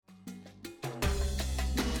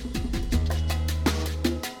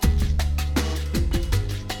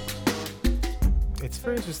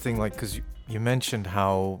very interesting, like, because you mentioned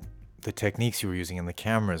how the techniques you were using in the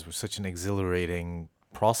cameras were such an exhilarating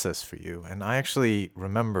process for you. And I actually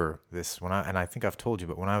remember this and I think I've told you,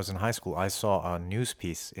 but when I was in high school, I saw a news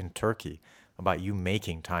piece in Turkey about you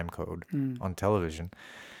making Timecode on television,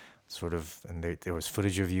 sort of, and there was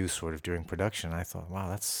footage of you sort of during production. I thought, wow,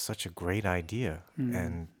 that's such a great idea.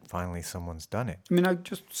 And finally someone's done it. I mean, I'll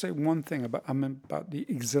just say one thing about the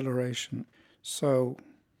exhilaration. So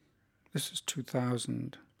this is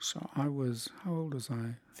 2000. So how old was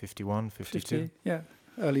I? 51, 52? 50, yeah,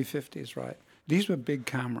 early 50s, right. These were big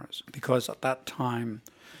cameras because at that time,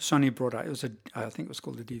 Sony brought out, I think it was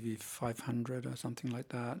called the DV500 or something like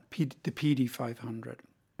that, the PD500.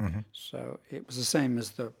 So it was the same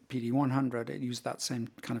as the PD100. It used that same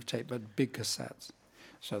kind of tape, but big cassettes.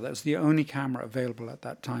 So that was the only camera available at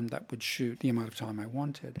that time that would shoot the amount of time I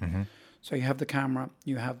wanted. So you have the camera,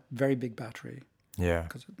 you have very big battery. Yeah.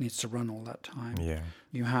 Because it needs to run all that time. Yeah.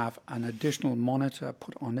 You have an additional monitor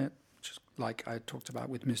put on it, which is like I talked about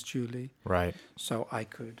with Miss Julie. Right. So I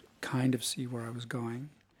could kind of see where I was going.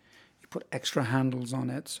 You put extra handles on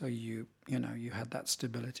it, so you had that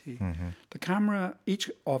stability. The camera,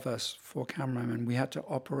 each of us, 4 cameramen, we had to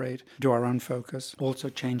do our own focus, also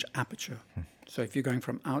change aperture. So if you're going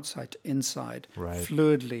from outside to inside,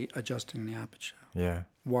 fluidly adjusting the aperture. Yeah.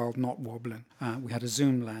 While not wobbling. We had a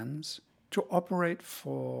zoom lens. To operate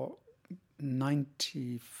for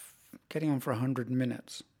 90, getting on for 100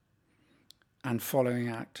 minutes and following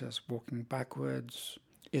actors walking backwards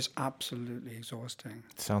is absolutely exhausting.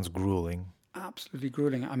 Sounds grueling. Absolutely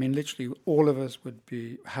grueling. I mean, literally, all of us would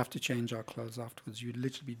have to change our clothes afterwards. You'd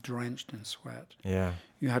literally be drenched in sweat. Yeah.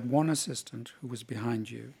 You had one assistant who was behind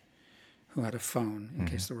you, who had a phone in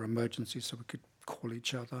case there were emergencies, so we could call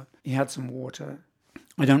each other. He had some water.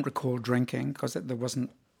 I don't recall drinking because there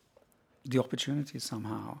wasn't the opportunity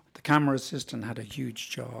somehow. The camera assistant had a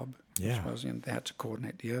huge job. Yeah. Which was, they had to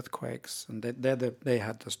coordinate the earthquakes, and they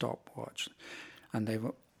had the stopwatch, and they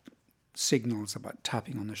were signals about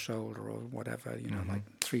tapping on the shoulder or whatever, like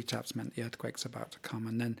 3 taps meant the earthquake's about to come,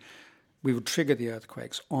 and then we would trigger the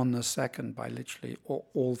earthquakes on the second by literally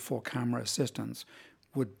all 4 camera assistants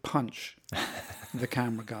would punch the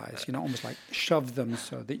camera guys, almost like shove them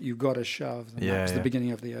so that you got to shove them. That was the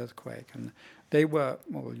beginning of the earthquake. And they were,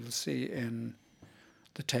 well, you'll see in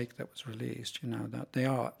the take that was released, that they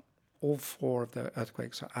are, all 4 of the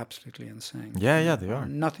earthquakes are absolutely insane. Yeah, they are.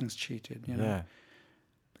 Nothing's cheated, Yeah.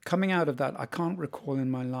 Coming out of that, I can't recall in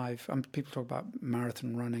my life, people talk about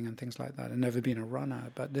marathon running and things like that. I've never been a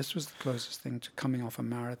runner, but this was the closest thing to coming off a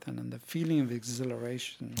marathon, and the feeling of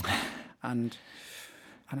exhilaration and,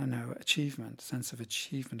 I don't know, sense of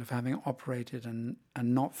achievement of having operated and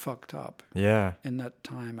not fucked up. Yeah. In that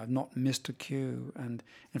time. I've not missed a cue, and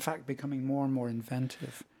in fact becoming more and more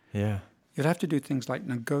inventive. Yeah. You'd have to do things like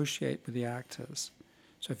negotiate with the actors.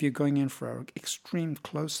 So if you're going in for an extreme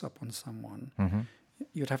close-up on someone,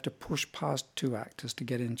 you'd have to push past 2 actors to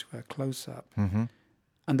get into a close-up.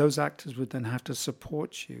 And those actors would then have to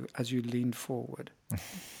support you as you leaned forward,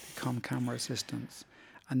 become camera assistants,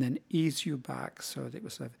 and then ease you back so that it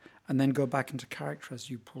was and then go back into character as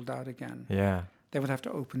you pulled out again. Yeah. They would have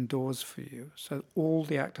to open doors for you. So all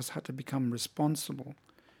the actors had to become responsible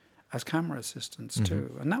as camera assistants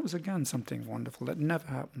too. And that was, again, something wonderful that never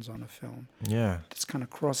happens on a film. Yeah. This kind of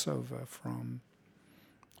crossover from,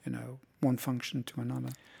 one function to another.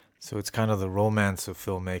 So it's kind of the romance of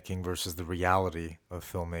filmmaking versus the reality of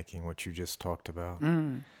filmmaking, which you just talked about.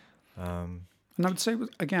 And I would say,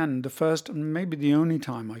 again, the first and maybe the only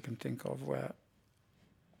time I can think of where,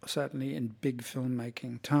 certainly in big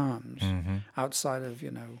filmmaking terms, outside of,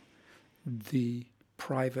 the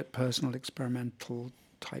private, personal, experimental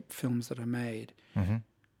type films that are made,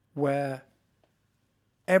 where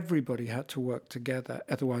everybody had to work together,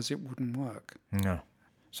 otherwise it wouldn't work. No.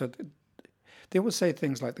 So they always say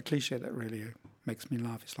things like, the cliche that really makes me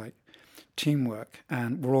laugh is like teamwork,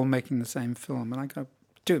 and we're all making the same film. And I go,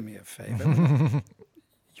 do me a favor.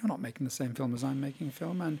 You're not making the same film as I'm making a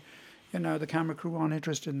film. And, the camera crew aren't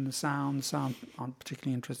interested in the sound aren't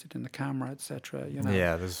particularly interested in the camera, etc.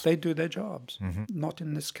 They do their jobs. Not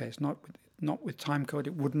in this case, not with Timecode.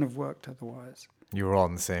 It wouldn't have worked otherwise. You were all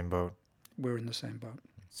in the same boat. We're in the same boat.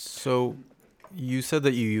 So you said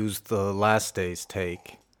that you used the last day's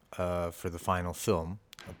take for the final film,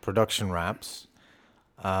 production wraps.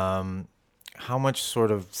 How much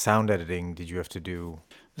sort of sound editing did you have to do?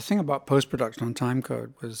 The thing about post-production on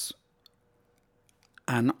Timecode was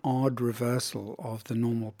an odd reversal of the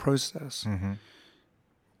normal process.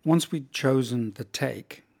 Once we'd chosen the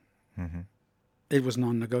take, it was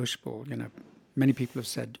non-negotiable. Many people have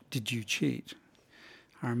said, "Did you cheat?"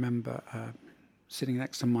 I remember sitting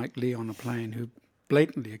next to Mike Lee on a plane, who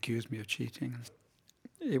blatantly accused me of cheating.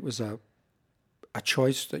 It was a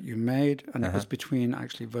choice that you made, and it was between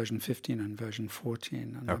actually version 15 and version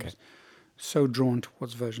 14. And I was so drawn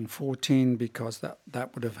towards version 14 because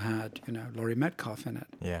that would have had, Laurie Metcalf in it.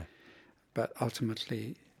 Yeah. But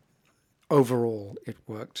ultimately, overall, it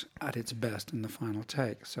worked at its best in the final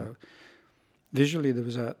take. So visually,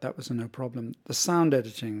 that was a no problem. The sound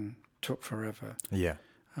editing took forever. Yeah.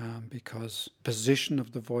 Because position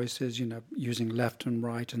of the voices, using left and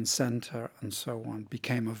right and center and so on,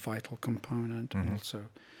 became a vital component. And also,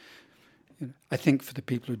 I think for the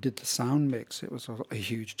people who did the sound mix, it was a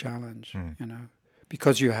huge challenge,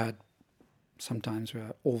 because you had sometimes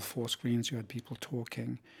all four screens, you had people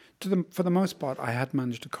talking. For the most part, I had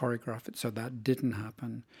managed to choreograph it so that didn't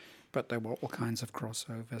happen, but there were all kinds of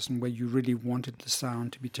crossovers and where you really wanted the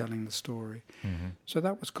sound to be telling the story. So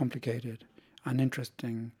that was complicated and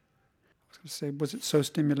interesting. I was going to say, was it so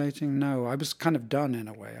stimulating? No, I was kind of done in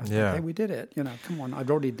a way. I was like, hey, we did it. Come on,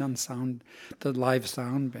 I'd already done the live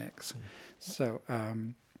sound mix. So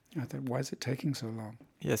I thought, why is it taking so long?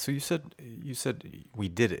 Yeah. So you said we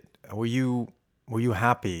did it. Were you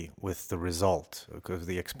happy with the result of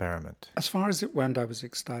the experiment? As far as it went, I was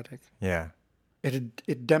ecstatic. Yeah.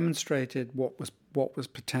 It demonstrated what was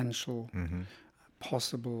potential,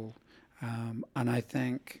 possible, and I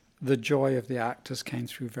think the joy of the actors came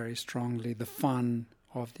through very strongly. The fun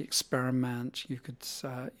of the experiment, you could,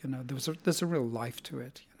 there's a real life to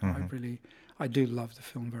it. I do love the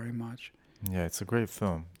film very much. Yeah, it's a great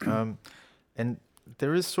film, and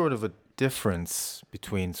there is sort of a difference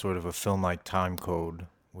between sort of a film like Timecode,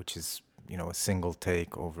 which is a single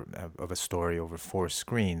take of a story over 4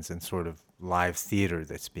 screens, and sort of live theater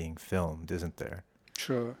that's being filmed, isn't there?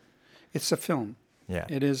 Sure, it's a film. Yeah,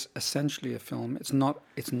 it is essentially a film. It's not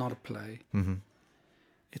a play.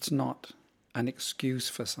 It's not an excuse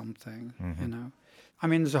for something. I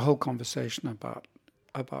mean, there's a whole conversation about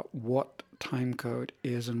what Timecode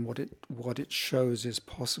is and what it shows is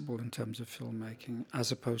possible in terms of filmmaking,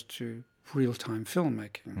 as opposed to real-time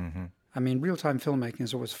filmmaking. I mean, real-time filmmaking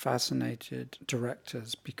has always fascinated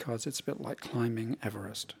directors because it's a bit like climbing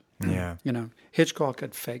Everest. Yeah. Hitchcock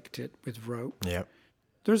had faked it with rope. Yeah.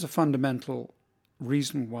 There's a fundamental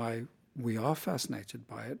reason why we are fascinated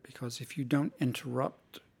by it, because if you don't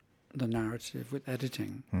interrupt the narrative with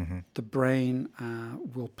editing, the brain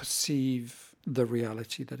will perceive the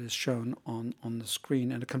reality that is shown on the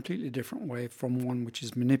screen in a completely different way from one which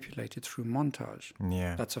is manipulated through montage.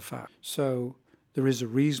 Yeah. That's a fact. So there is a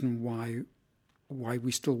reason why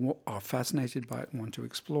we still are fascinated by it and want to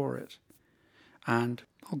explore it. And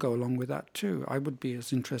I'll go along with that too. I would be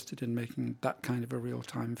as interested in making that kind of a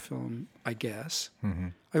real-time film, I guess.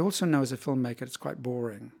 I also know as a filmmaker it's quite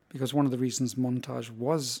boring, because one of the reasons montage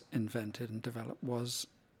was invented and developed was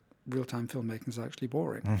real-time filmmaking is actually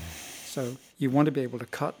boring. So you want to be able to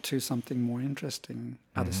cut to something more interesting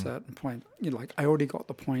at a certain point. I already got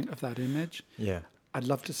the point of that image. Yeah. I'd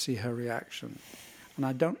love to see her reaction. And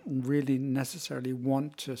I don't really necessarily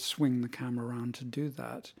want to swing the camera around to do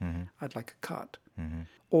that. I'd like a cut.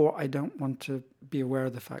 Or I don't want to be aware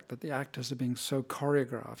of the fact that the actors are being so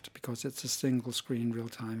choreographed because it's a single screen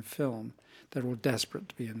real-time film. They're all desperate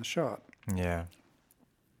to be in the shot. Yeah.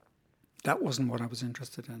 That wasn't what I was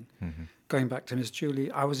interested in. Going back to Miss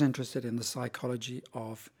Julie, I was interested in the psychology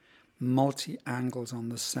of multi-angles on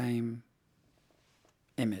the same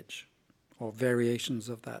image or variations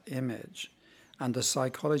of that image, and the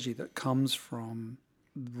psychology that comes from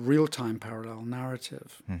real-time parallel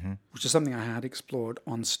narrative, which is something I had explored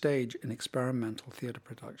on stage in experimental theatre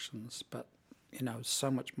productions, but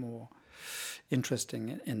so much more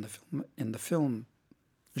interesting in the film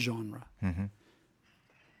genre.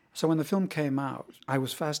 So when the film came out, I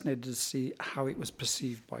was fascinated to see how it was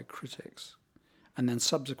perceived by critics, and then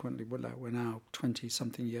subsequently, we're now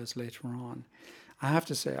 20-something years later on. I have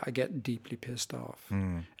to say, I get deeply pissed off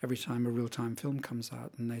every time a real-time film comes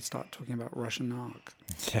out and they start talking about Russian Ark.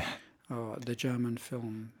 Yeah. Or the German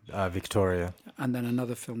film. Victoria. And then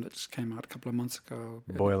another film that just came out a couple of months ago.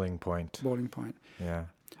 Boiling Point. Boiling Point. Yeah.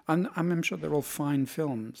 And I'm sure they're all fine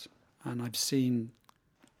films, and I've seen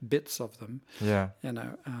bits of them. Yeah.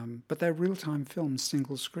 But they're real-time films,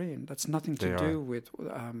 single screen. That's nothing to do with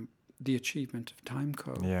the achievement of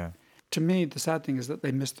Timecode. Yeah. To me, the sad thing is that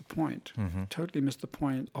they missed the point, totally missed the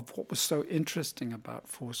point of what was so interesting about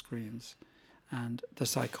 4 screens and the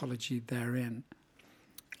psychology therein.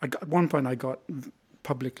 At one point, I got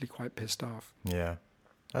publicly quite pissed off. Yeah,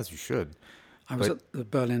 as you should. I was at the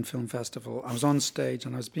Berlin Film Festival. I was on stage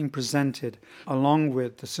and I was being presented along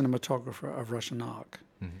with the cinematographer of Russian Ark.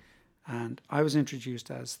 And I was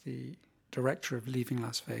introduced as the director of Leaving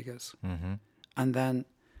Las Vegas. Mm-hmm. And then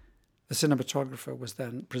the cinematographer was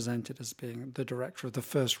then presented as being the director of the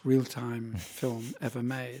first real-time film ever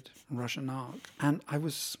made, Russian Ark. And I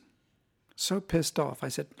was so pissed off. I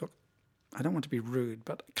said, look, I don't want to be rude,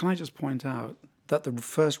 but can I just point out that the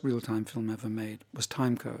first real-time film ever made was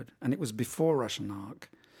Timecode, and it was before Russian Ark.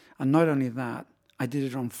 And not only that, I did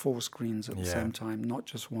it on 4 screens at the same time, not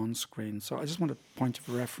just one screen. So I just want a point of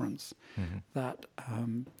reference that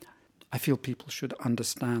I feel people should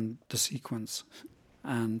understand the sequence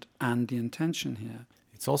and the intention here.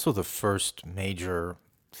 It's also the first major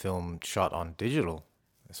film shot on digital,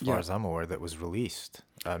 as far as I'm aware, that was released.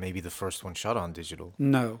 Maybe the first one shot on digital.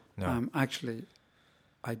 No. Actually,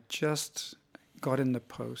 I just got in the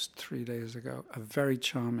post 3 days ago a very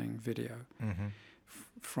charming video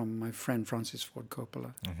from my friend Francis Ford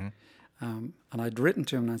Coppola. And I'd written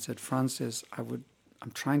to him and I said, Francis,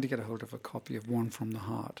 I'm trying to get a hold of a copy of One from the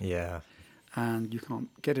Heart. Yeah. And you can't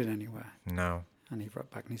get it anywhere. No. And he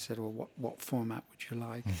wrote back and he said, well, what format would you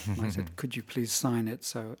like? And I said, could you please sign it?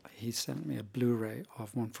 So he sent me a Blu-ray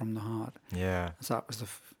of One from the Heart. Yeah. So that was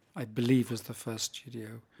I believe was the first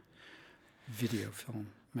studio video film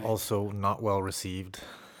made. Also not well received.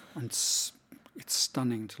 And it's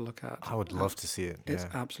stunning to look at. I would love to see it. It's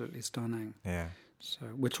absolutely stunning. Yeah. So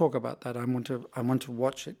we'll talk about that. I want to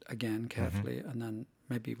watch it again carefully, and then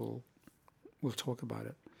maybe we'll talk about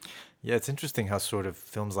it. Yeah, it's interesting how sort of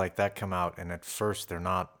films like that come out, and at first they're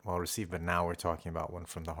not well received, but now we're talking about One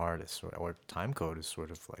from the Heart or Timecode is sort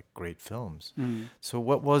of like great films. So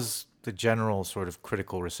what was the general sort of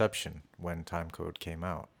critical reception when Timecode came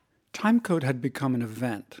out? Timecode had become an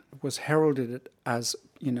event, was heralded as,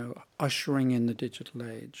 ushering in the digital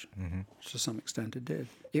age. To some extent it did.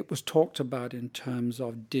 It was talked about in terms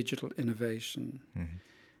of digital innovation,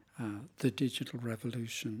 the digital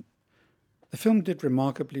revolution. The film did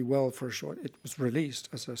remarkably well for a short. It was released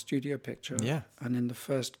as a studio picture, and in the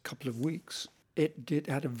first couple of weeks, it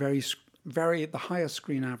had a very the highest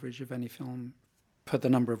screen average of any film per the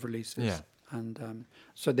number of releases. Yeah. And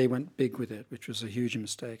so they went big with it, which was a huge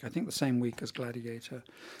mistake. I think the same week as Gladiator.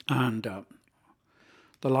 And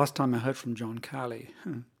the last time I heard from John Calley,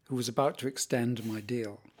 who was about to extend my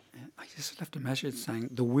deal, I just left a message saying,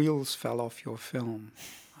 the wheels fell off your film.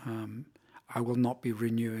 I will not be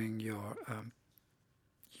renewing your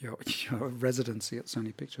residency at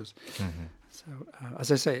Sony Pictures. So,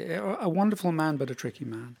 as I say, a wonderful man, but a tricky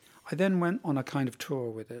man. I then went on a kind of tour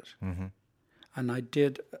with it. And I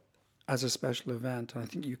did, as a special event, and I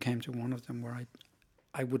think you came to one of them, where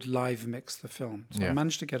I would live mix the film. So I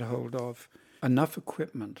managed to get a hold of enough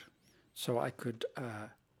equipment so I could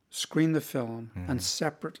screen the film and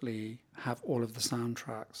separately have all of the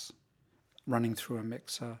soundtracks running through a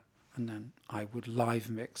mixer. And then I would live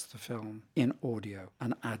mix the film in audio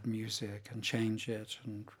and add music and change it.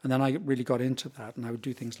 And then I really got into that. And I would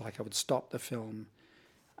do things like I would stop the film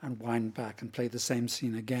and wind back and play the same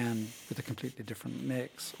scene again with a completely different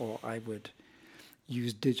mix. Or I would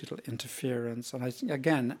use digital interference. And I think,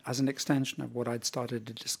 again, as an extension of what I'd started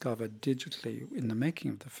to discover digitally in the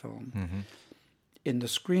making of the film, in the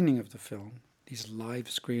screening of the film, these live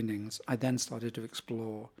screenings, I then started to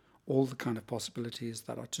explore all the kind of possibilities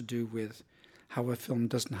that are to do with how a film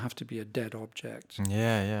doesn't have to be a dead object.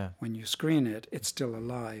 When you screen it, it's still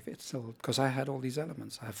alive. It's still, because I had all these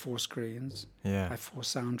elements. I have 4 screens. I have 4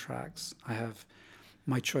 soundtracks. I have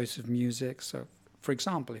my choice of music. So, for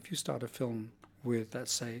example, if you start a film with,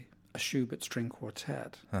 let's say, a Schubert string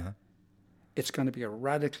quartet, it's going to be a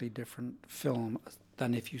radically different film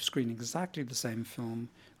than if you screen exactly the same film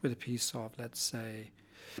with a piece of, let's say,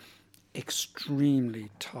 extremely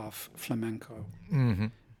tough flamenco.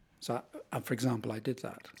 So, for example, I did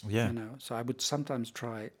that. So I would sometimes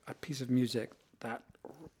try a piece of music that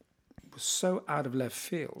was so out of left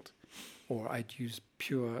field, or I'd use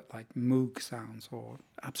pure like Moog sounds or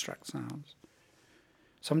abstract sounds.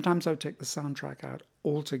 Sometimes I would take the soundtrack out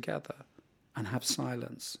altogether and have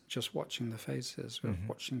silence, just watching the faces,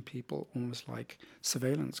 watching people almost like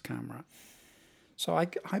surveillance camera. So I,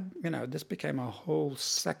 this became a whole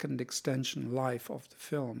second extension life of the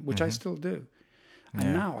film, which I still do.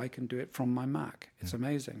 And now I can do it from my Mac. It's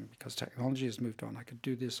amazing because technology has moved on. I could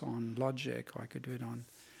do this on Logic, or I could do it on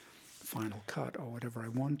Final Cut, or whatever I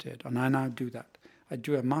wanted. And I now do that. I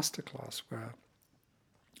do a masterclass where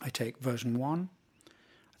I take version 1,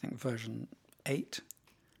 I think version 8,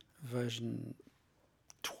 version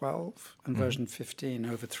 12, and version 15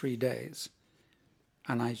 over 3 days.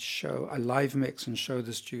 And I live mix and show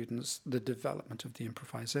the students the development of the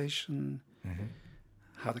improvisation,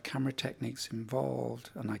 how the camera techniques involved,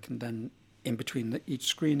 and I can then, in between each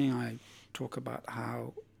screening, I talk about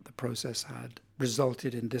how the process had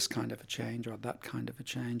resulted in this kind of a change or that kind of a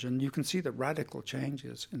change. And you can see the radical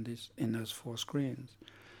changes in those 4 screens.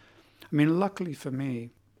 I mean, luckily for me,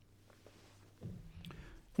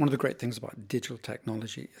 one of the great things about digital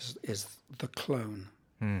technology is the clone.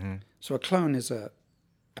 Mm-hmm. So a clone is a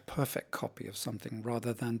perfect copy of something,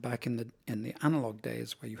 rather than back in the analog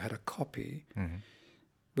days where you had a copy, Mm-hmm.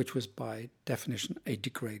 which was by definition a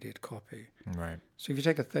degraded copy. Right. So if you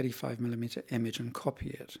take a 35mm image and copy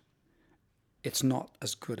it, it's not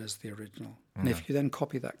as good as the original. And if you then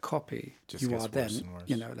copy that copy, Just you gets are worse then,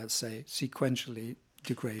 and worse. let's say, sequentially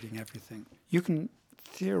degrading everything. You can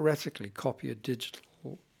theoretically copy a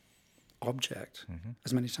digital object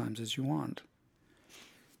as many times as you want.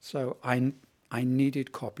 So I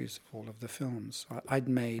needed copies of all of the films. I'd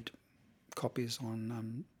made copies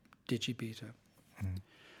on Digibeta.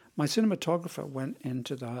 My cinematographer went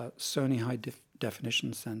into the Sony High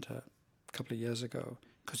Definition Center a couple of years ago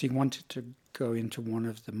because he wanted to go into one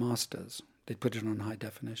of the masters. They put it on high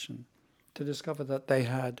definition to discover that they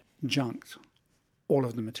had junked all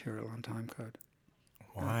of the material on Timecode.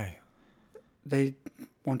 Why? They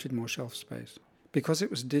wanted more shelf space. Because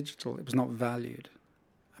it was digital, it was not valued.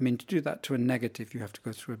 I mean, to do that to a negative, you have to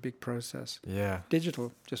go through a big process. Yeah.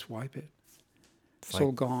 Digital, just wipe it. It's like-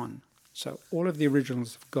 all gone. So all of the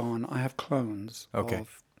originals have gone. I have clones Okay.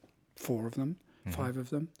 of 4 of them, 5 of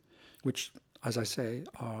them, which, as I say,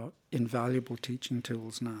 are invaluable teaching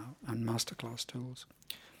tools now and masterclass tools.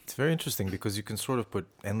 It's very interesting because you can sort of put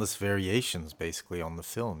endless variations basically on the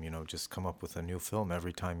film, just come up with a new film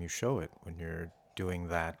every time you show it when you're doing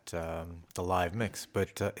that, the live mix.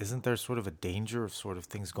 But isn't there sort of a danger of sort of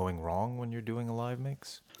things going wrong when you're doing a live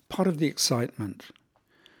mix? Part of the excitement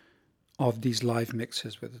of these live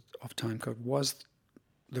mixes of Timecode was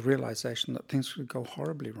the realization that things could go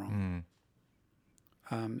horribly wrong.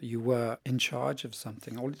 You were in charge of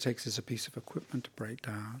something. All it takes is a piece of equipment to break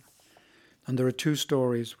down. And there are 2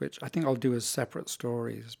 stories which I think I'll do as separate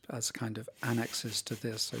stories, as kind of annexes to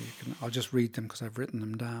this. So I'll just read them because I've written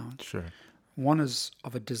them down. Sure. One is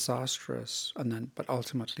of a disastrous but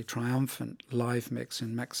ultimately triumphant live mix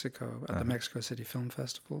in Mexico at the Mexico City Film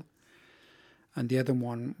Festival. And the other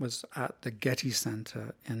one was at the Getty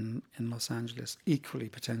Center in Los Angeles, equally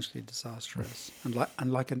potentially disastrous and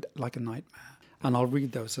like a nightmare. And I'll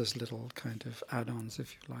read those as little kind of add-ons,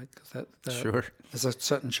 if you like, because Sure. there's a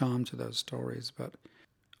certain charm to those stories. But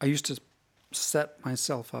I used to set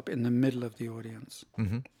myself up in the middle of the audience.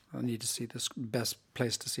 Mm-hmm. I need to see the best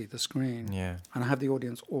place to see the screen. Yeah. And I have the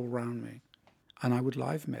audience all around me. And I would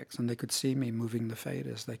live mix, and they could see me moving the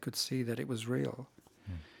faders. They could see that it was real.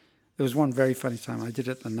 There was one very funny time. I did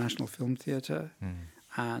it at the National Film Theatre,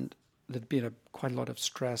 and there'd been quite a lot of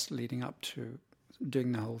stress leading up to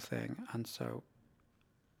doing the whole thing. And so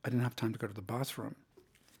I didn't have time to go to the bathroom.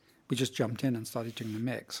 We just jumped in and started doing the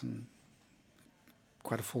mix, and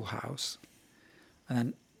quite a full house. And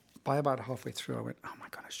then by about halfway through, I went, oh my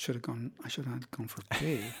God, I should have gone for a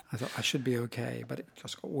pee. I thought I should be okay, but it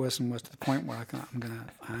just got worse and worse to the point where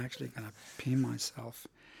I'm actually gonna pee myself.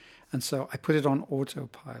 And so I put it on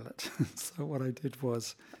autopilot. So what I did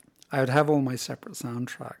was I would have all my separate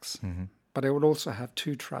soundtracks, but I would also have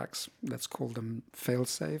 2 tracks, let's call them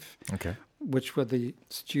fail-safe, Okay. which were the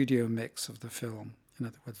studio mix of the film. In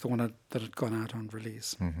other words, the one that had gone out on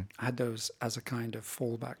release. I had those as a kind of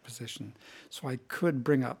fallback position. So I could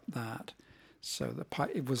bring up that. So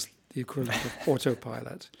it was the equivalent of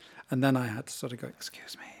autopilot. And then I had to sort of go,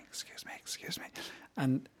 excuse me.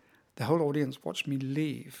 And the whole audience watched me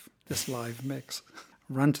leave this live mix,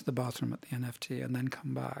 run to the bathroom at the NFT, and then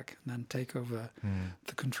come back and then take over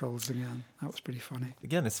the controls again. That was pretty funny.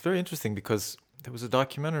 Again, it's very interesting because there was a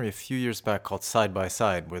documentary a few years back called Side by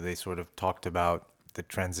Side where they sort of talked about the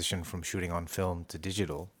transition from shooting on film to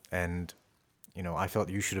digital. And, I felt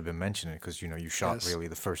you should have been mentioning it because, you shot really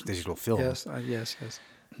the first digital film. Yes.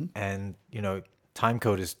 And,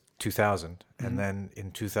 Timecode is 2000. And then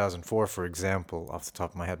in 2004, for example, off the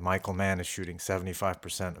top of my head, Michael Mann is shooting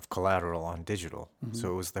 75% of Collateral on digital.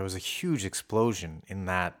 So there was a huge explosion in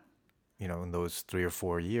that, in those 3 or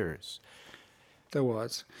 4 years. There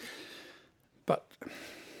was. But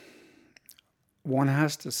one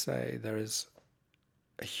has to say there is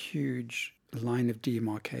a huge line of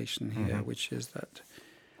demarcation here, which is that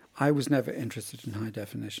I was never interested in high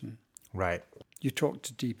definition. Right. You talk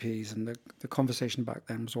to DPs, and the conversation back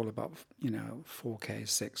then was all about 4K,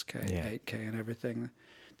 6K, 8K, and everything.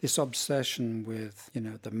 This obsession with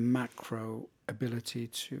the macro ability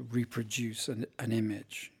to reproduce an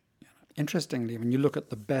image. Interestingly, when you look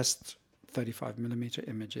at the best 35mm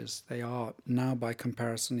images, they are now, by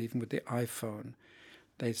comparison, even with the iPhone,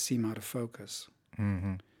 they seem out of focus.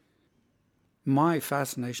 my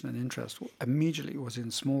fascination and interest immediately was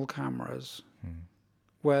in small cameras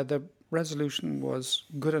where the resolution was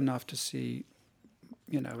good enough to see,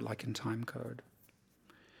 like in Timecode,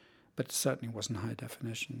 but it certainly wasn't high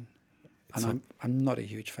definition. And I'm not a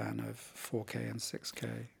huge fan of 4K and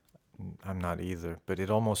 6K. I'm not either, but it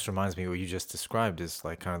almost reminds me what you just described is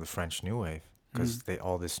like kind of the French New Wave, because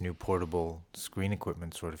all this new portable screen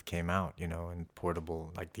equipment sort of came out, and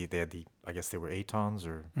portable, like they had I guess they were Atons,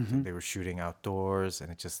 or they were shooting outdoors,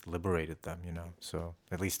 and it just liberated them, So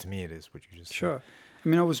at least to me, it is what you just Sure. I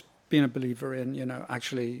mean, I was being a believer in,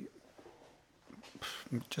 actually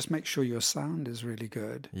just make sure your sound is really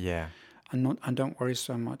good. Yeah. And don't worry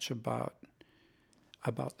so much about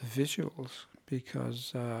the visuals,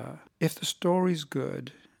 because if the story's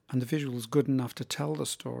good and the visual's good enough to tell the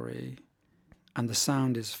story and the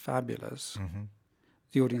sound is fabulous,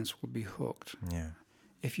 the audience will be hooked. Yeah.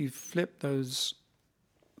 If you flip those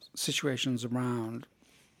situations around,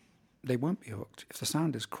 they won't be hooked. If the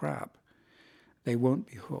sound is crap, they won't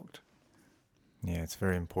be hooked. Yeah, it's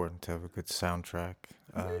very important to have a good soundtrack.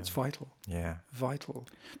 It's vital. Yeah. Vital.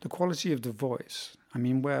 The quality of the voice. I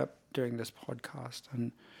mean, we're doing this podcast,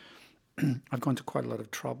 and I've gone to quite a lot of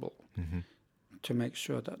trouble to make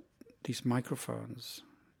sure that these microphones,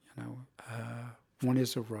 one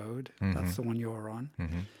is a Rode, that's the one you're on,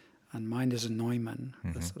 and mine is a Neumann,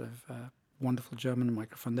 the sort of wonderful German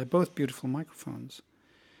microphone. They're both beautiful microphones.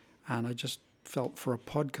 And I just felt for a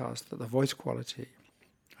podcast that the voice quality,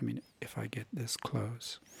 I mean, if I get this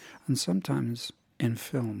close, and sometimes in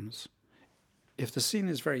films, if the scene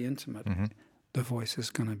is very intimate, the voice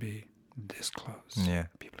is going to be this close. Yeah.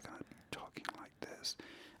 People are going to be talking like this.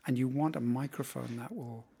 And you want a microphone that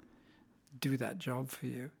will do that job for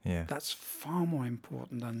you. Yeah. That's far more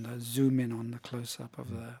important than the zoom in on the close-up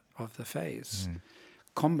of the face.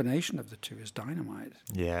 Combination of the two is dynamite.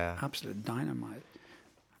 Yeah. Absolute dynamite.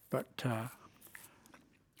 But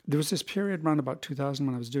there was this period around about 2000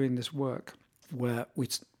 when I was doing this work where we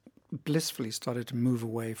blissfully started to move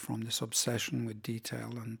away from this obsession with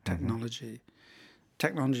detail and technology.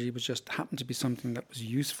 Technology was just happened to be something that was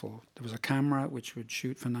useful. There was a camera which would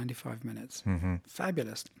shoot for 95 minutes.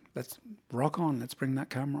 Fabulous. Let's rock on. Let's bring that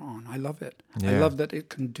camera on. I love it. Yeah. I love that it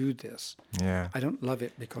can do this. Yeah. I don't love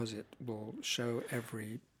it because it will show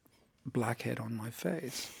every blackhead on my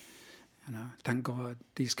face. Thank God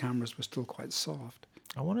these cameras were still quite soft.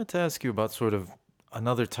 I wanted to ask you about sort of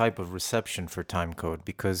another type of reception for Timecode,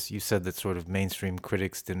 because you said that sort of mainstream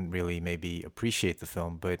critics didn't really maybe appreciate the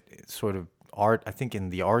film, but it's sort of art, I think in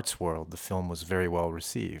the arts world, the film was very well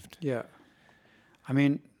received. Yeah. I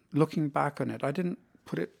mean, looking back on it, I didn't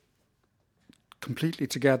put it completely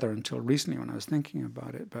together until recently when I was thinking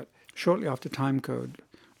about it, but shortly after Timecode,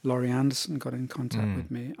 Laurie Anderson got in contact with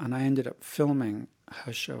me, and I ended up filming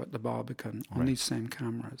her show at the Barbican on these same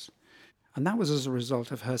cameras. And that was as a result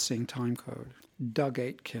of her seeing Timecode. Doug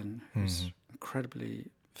Aitken, who's incredibly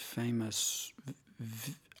famous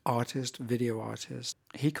video artist,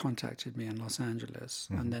 he contacted me in Los Angeles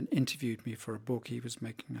and then interviewed me for a book he was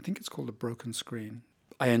making. I think it's called The Broken Screen.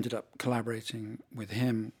 I ended up collaborating with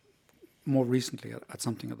him more recently at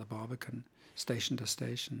something at the Barbican, station to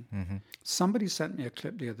station. Somebody sent me a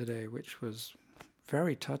clip the other day which was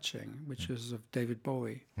very touching, which is of David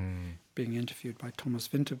Bowie being interviewed by Thomas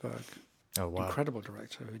Vinterberg, incredible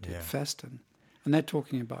director who did Festen. And they're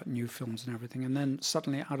talking about new films and everything. And then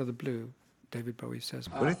suddenly, out of the blue, David Bowie says,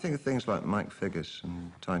 What do you think of things like Mike Figgis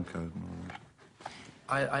and Timecode and all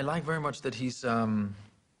that? I like very much that he's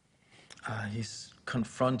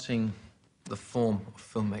confronting the form of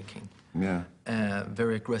filmmaking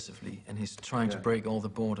very aggressively, and he's trying to break all the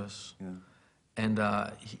borders. And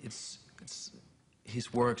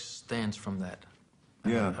his work stands from that.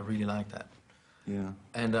 I really like that.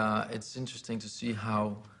 And it's interesting to see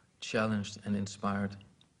how challenged and inspired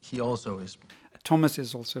he also is. Thomas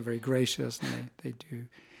is also very gracious, and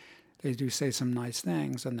they do say some nice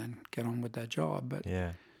things and then get on with their job. But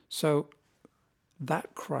so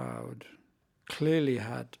that crowd clearly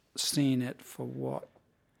had seen it for what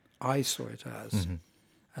I saw it as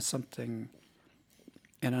something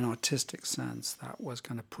in an artistic sense that was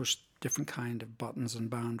going to push different kind of buttons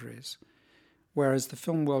and boundaries. Whereas the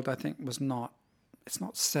film world, I think, it's not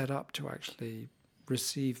set up to actually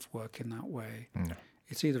receive work in that way. No.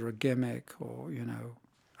 It's either a gimmick or,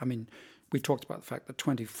 I mean, we talked about the fact that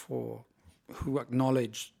 24, who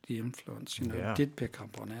acknowledged the influence, did pick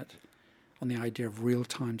up on it, on the idea of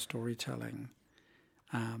real-time storytelling,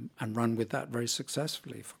 and run with that very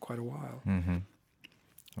successfully for quite a while.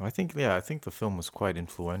 Well, I think the film was quite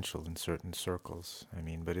influential in certain circles. I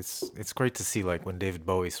mean, but it's great to see like when David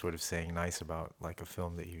Bowie's sort of saying nice about like a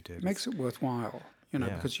film that you did. It makes it worthwhile,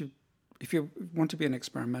 Yeah. because if you want to be an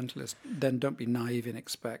experimentalist, then don't be naive and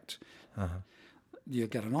expect you'll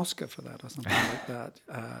get an Oscar for that or something like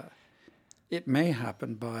that. It may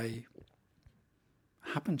happen by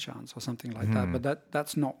happen chance or something like that, but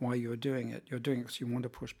that's not why you're doing it. You're doing it because you want to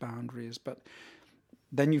push boundaries, but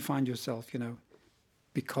then you find yourself,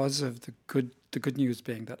 because of the good news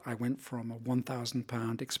being that I went from a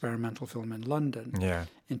 £1,000 experimental film in London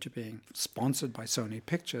into being sponsored by Sony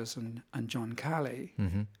Pictures and John Calley.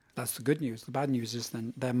 Mm-hmm. That's the good news. The bad news is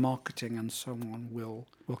then their marketing and so on will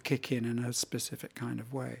kick in a specific kind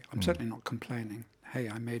of way. I'm certainly not complaining. Hey,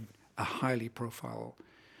 I made a highly profile,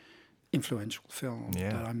 influential film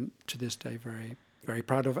that I'm to this day very, very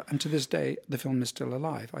proud of. And to this day, the film is still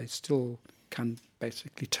alive. I still can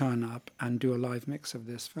basically turn up and do a live mix of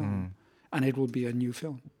this film, and it will be a new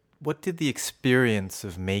film. What did the experience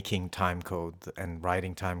of making Timecode and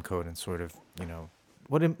writing Timecode and sort of,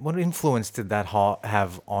 what influence did that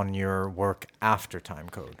have on your work after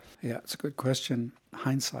Timecode? Yeah, it's a good question.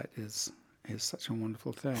 Hindsight is such a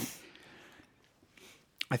wonderful thing.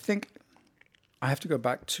 I think I have to go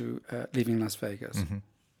back to Leaving Las Vegas,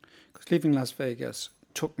 because Leaving Las Vegas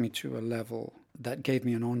took me to a level that gave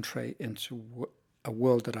me an entree into a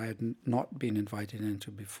world that I had not been invited into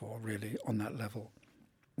before, really, on that level.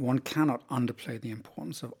 One cannot underplay the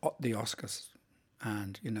importance of the Oscars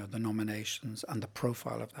and, the nominations and the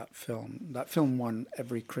profile of that film. That film won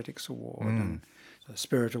every Critics Award and the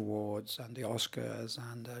Spirit Awards and the Oscars.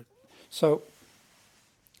 And so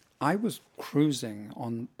I was cruising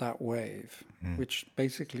on that wave, which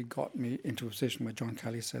basically got me into a position where John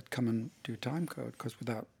Calley said, come and do Timecode, because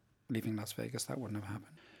without Leaving Las Vegas, that wouldn't have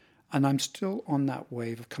happened. And I'm still on that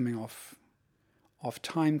wave of coming off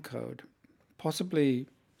Timecode, possibly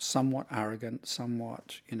somewhat arrogant,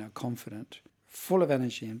 somewhat, confident, full of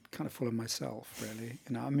energy and kind of full of myself, really.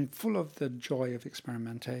 Full of the joy of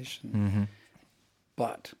experimentation.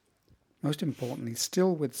 But most importantly,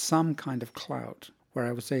 still with some kind of clout, where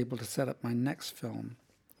I was able to set up my next film,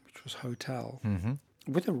 which was Hotel,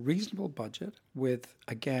 with a reasonable budget, with,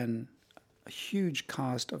 again, a huge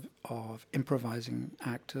cast of improvising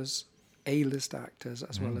actors, A-list actors,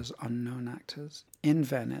 as well as unknown actors, in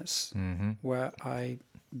Venice, where I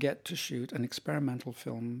get to shoot an experimental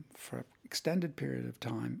film for an extended period of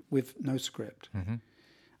time with no script,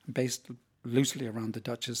 based loosely around The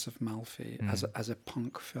Duchess of Malfi as a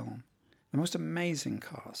punk film. The most amazing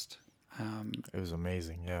cast. It was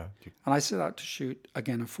amazing, yeah. And I set out to shoot,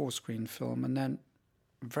 again, a 4-screen film, and then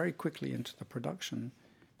very quickly into the production,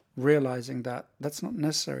 realizing that that's not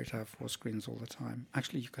necessary to have 4 screens all the time.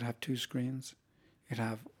 Actually, you could have 2 screens.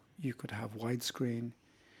 You could have widescreen.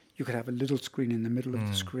 You could have a little screen in the middle of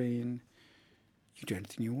the screen. You do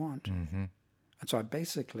anything you want. And so I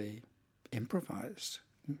basically improvised.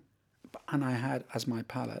 And I had, as my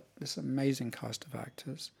palette, this amazing cast of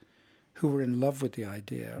actors who were in love with the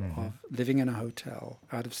idea of living in a hotel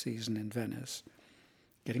out of season in Venice,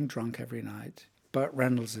 getting drunk every night. Burt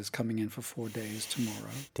Reynolds is coming in for 4 days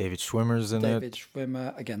tomorrow. David Schwimmer's in it. David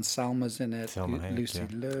Schwimmer, again, Salma's in it. Lucy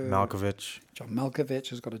Liu. Malkovich. John Malkovich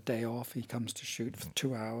has got a day off. He comes to shoot for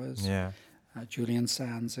 2 hours. Yeah. Julian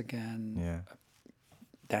Sands again. Yeah.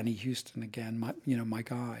 Danny Houston again. My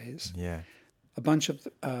guys. Yeah. A bunch of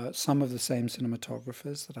some of the same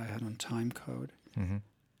cinematographers that I had on Timecode.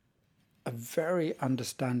 A very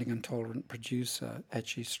understanding and tolerant producer,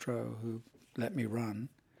 Etchy Stroh, who let me run.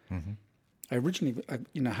 I originally,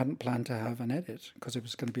 hadn't planned to have an edit because it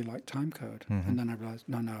was going to be like Timecode. And then I realized,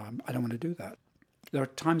 no, I don't want to do that. There are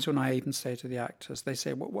times when I even say to the actors, they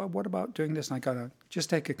say, well, what about doing this? And I go,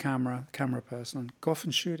 just take a camera person, and go off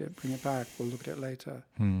and shoot it, bring it back, we'll look at it later.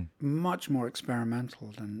 Much more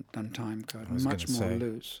experimental than Timecode, much more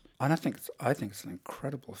loose. And I think it's an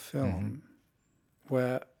incredible film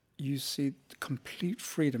where you see the complete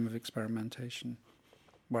freedom of experimentation,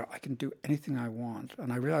 where I can do anything I want.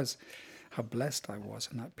 And I realize how blessed I was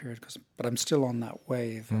in that period, but I'm still on that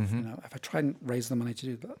wave of, if I try and raise the money to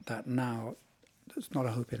do that now, there's not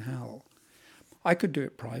a hope in hell. I could do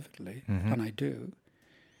it privately, and I do,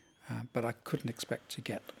 but I couldn't expect to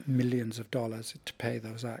get millions of dollars to pay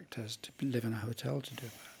those actors to live in a hotel to do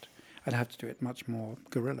that. I'd have to do it much more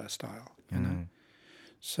guerrilla style,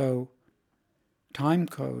 So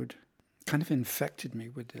Timecode kind of infected me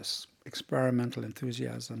with this experimental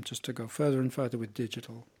enthusiasm just to go further and further with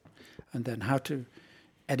digital, and then how to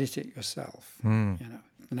edit it yourself.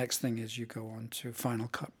 The next thing is you go on to Final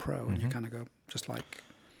Cut Pro, and you kind of go just like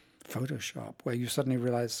Photoshop, where you suddenly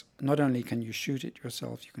realize not only can you shoot it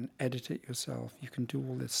yourself, you can edit it yourself, you can do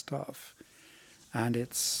all this stuff, and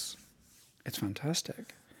it's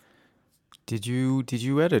fantastic. Did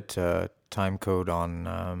you edit Timecode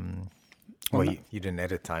on? Well, you didn't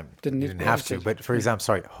edit time. You didn't have to. But for example,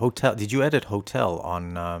 sorry, Hotel. Did you edit Hotel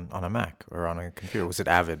on a Mac or on a computer? Was it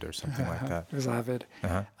Avid or something like that? It was Avid,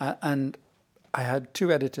 and I had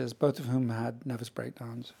two editors, both of whom had nervous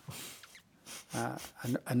breakdowns,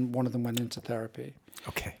 and one of them went into therapy.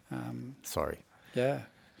 Okay. Sorry. Yeah.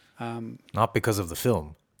 Not because of the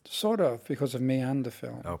film. Sort of because of me and the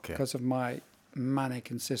film. Okay. Because of my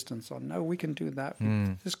manic insistence on, no, we can do that.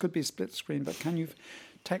 This could be split screen, but can you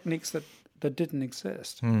techniques that didn't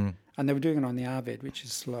exist? And they were doing it on the Avid, which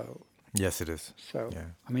is slow. Yes, it is. So, yeah.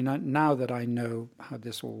 I mean, now that I know how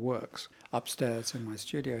this all works, upstairs in my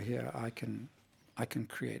studio here, I can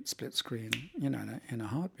create split screen, in a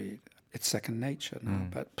heartbeat. It's second nature now.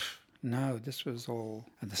 But no, this was all,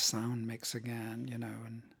 and the sound mix again,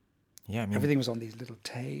 and yeah, I mean, everything was on these little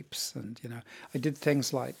tapes, and I did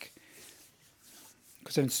things like,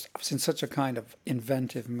 because I was in such a kind of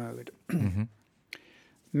inventive mode.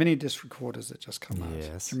 Mini disc recorders that just come out.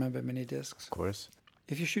 Yes. Do you remember mini discs? Of course.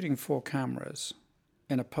 If you're shooting 4 cameras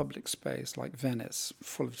in a public space like Venice,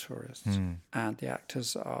 full of tourists, and the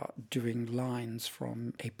actors are doing lines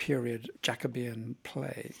from a period Jacobean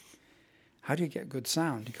play, how do you get good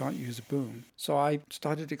sound? You can't use a boom. So I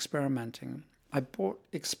started experimenting. I bought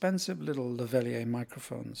expensive little lavalier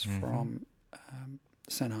microphones from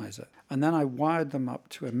Sennheiser, and then I wired them up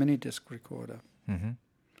to a mini disc recorder.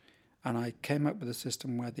 And I came up with a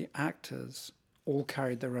system where the actors all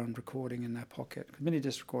carried their own recording in their pocket. Mini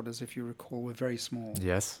disc recorders, if you recall, were very small.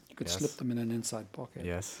 Yes. You could slip them in an inside pocket.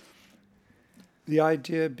 Yes. The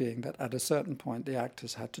idea being that at a certain point, the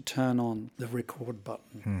actors had to turn on the record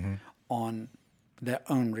button on their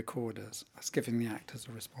own recorders. That's giving the actors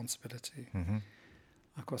a responsibility.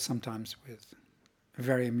 Of course, sometimes with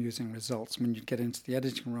very amusing results when you get into the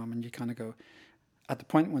editing room and you kind of go, at the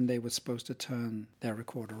point when they were supposed to turn their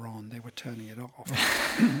recorder on, they were turning it off.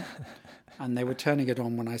 And they were turning it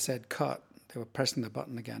on when I said cut. They were pressing the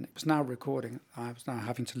button again. It was now recording. I was now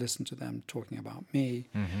having to listen to them talking about me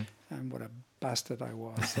and what a bastard I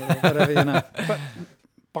was, or whatever, But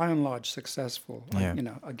by and large, successful. Yeah.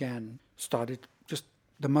 Again, started just,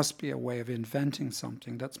 there must be a way of inventing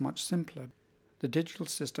something that's much simpler. The digital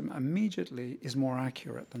system immediately is more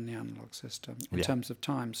accurate than the analog system in terms of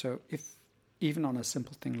time. So even on a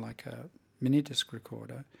simple thing like a mini disc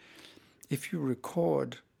recorder, if you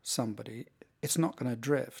record somebody, it's not going to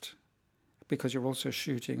drift because you're also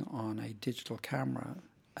shooting on a digital camera,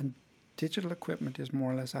 and digital equipment is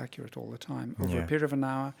more or less accurate all the time. Over a period of an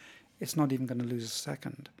hour, it's not even going to lose a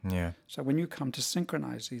second. Yeah. So when you come to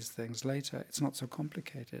synchronize these things later, it's not so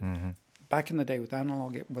complicated. Back in the day with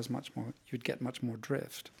analog, it was much more, you'd get much more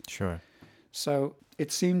drift. Sure. So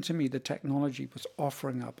it seemed to me the technology was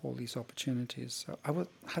offering up all these opportunities. So I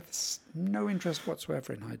had no interest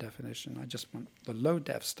whatsoever in high definition. I just went, the low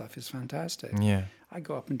def stuff is fantastic. Yeah. I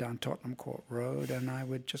go up and down Tottenham Court Road and I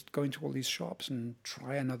would just go into all these shops and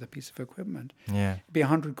try another piece of equipment. Yeah. It'd be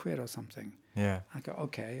 £100 or something. Yeah. I go,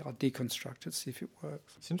 okay, I'll deconstruct it, see if it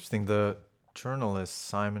works. It's interesting. The journalist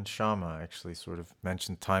Simon Schama actually sort of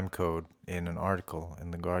mentioned Timecode in an article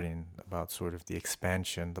in The Guardian about sort of the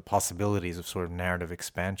expansion, the possibilities of sort of narrative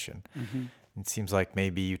expansion. It seems like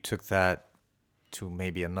maybe you took that to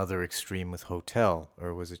maybe another extreme with Hotel,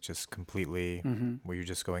 or was it just completely, were you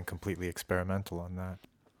just going completely experimental on that?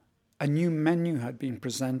 A new menu had been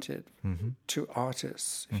presented to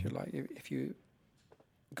artists, if you like. If you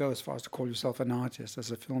go as far as to call yourself an artist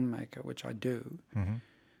as a filmmaker, which I do,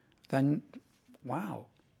 then, wow,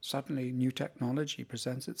 suddenly new technology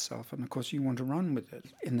presents itself, and of course you want to run with it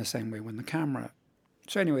in the same way when the camera.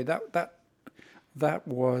 So anyway, that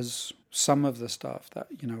was some of the stuff that,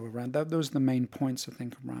 around that. Those are the main points, I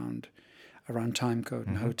think, around Timecode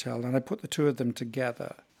and Hotel, and I put the two of them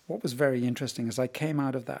together. What was very interesting is I came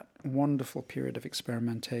out of that wonderful period of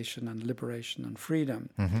experimentation and liberation and freedom,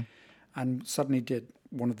 and suddenly did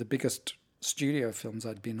one of the biggest studio films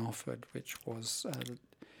I'd been offered, which was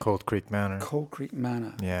Cold Creek Manor. Cold Creek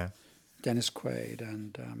Manor. Yeah. Dennis Quaid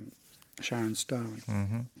and Sharon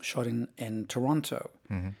Stone, shot in Toronto.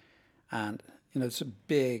 And, it's a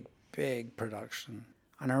big, big production.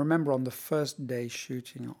 And I remember on the first day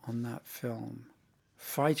shooting on that film,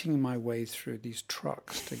 fighting my way through these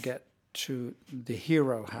trucks to get to the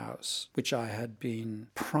hero house, which I had been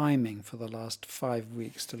priming for the last 5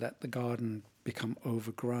 weeks to let the garden become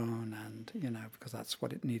overgrown and, because that's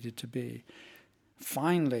what it needed to be.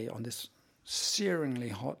 Finally, on this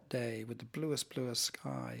searingly hot day with the bluest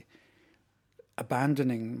sky,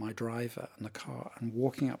 abandoning my driver and the car and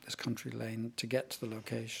walking up this country lane to get to the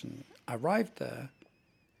location. I arrived there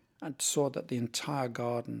and saw that the entire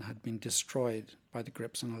garden had been destroyed by the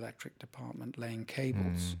grips and electric department laying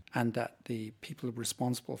cables, and that the people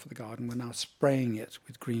responsible for the garden were now spraying it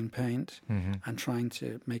with green paint and trying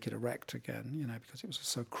to make it erect again, because it was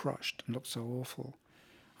so crushed and looked so awful.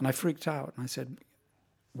 And I freaked out and I said,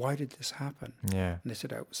 why did this happen? Yeah. And they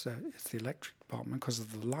said, oh, it's the electric department because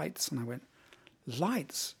of the lights. And I went,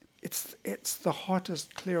 lights? It's the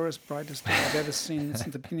hottest, clearest, brightest thing I've ever seen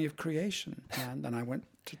since the beginning of creation. And then I went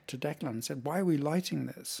to Declan and said, why are we lighting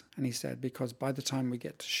this? And he said, because by the time we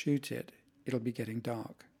get to shoot it, it'll be getting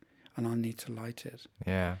dark and I'll need to light it.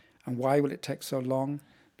 Yeah. And why will it take so long?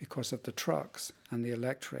 Because of the trucks and the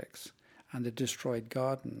electrics and the destroyed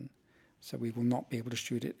garden. So we will not be able to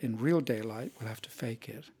shoot it in real daylight. We'll have to fake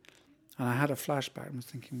it. And I had a flashback and was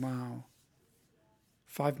thinking, wow,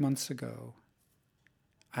 5 months ago,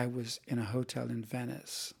 I was in a hotel in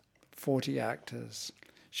Venice, 40 actors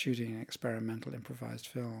shooting an experimental improvised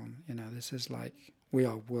film. This is like, we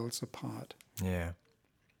are worlds apart. Yeah.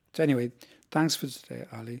 So anyway, thanks for today,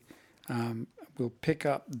 Ali. We'll pick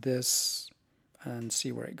up this and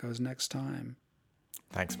see where it goes next time.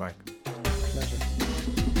 Thanks, Mike.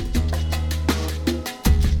 Pleasure.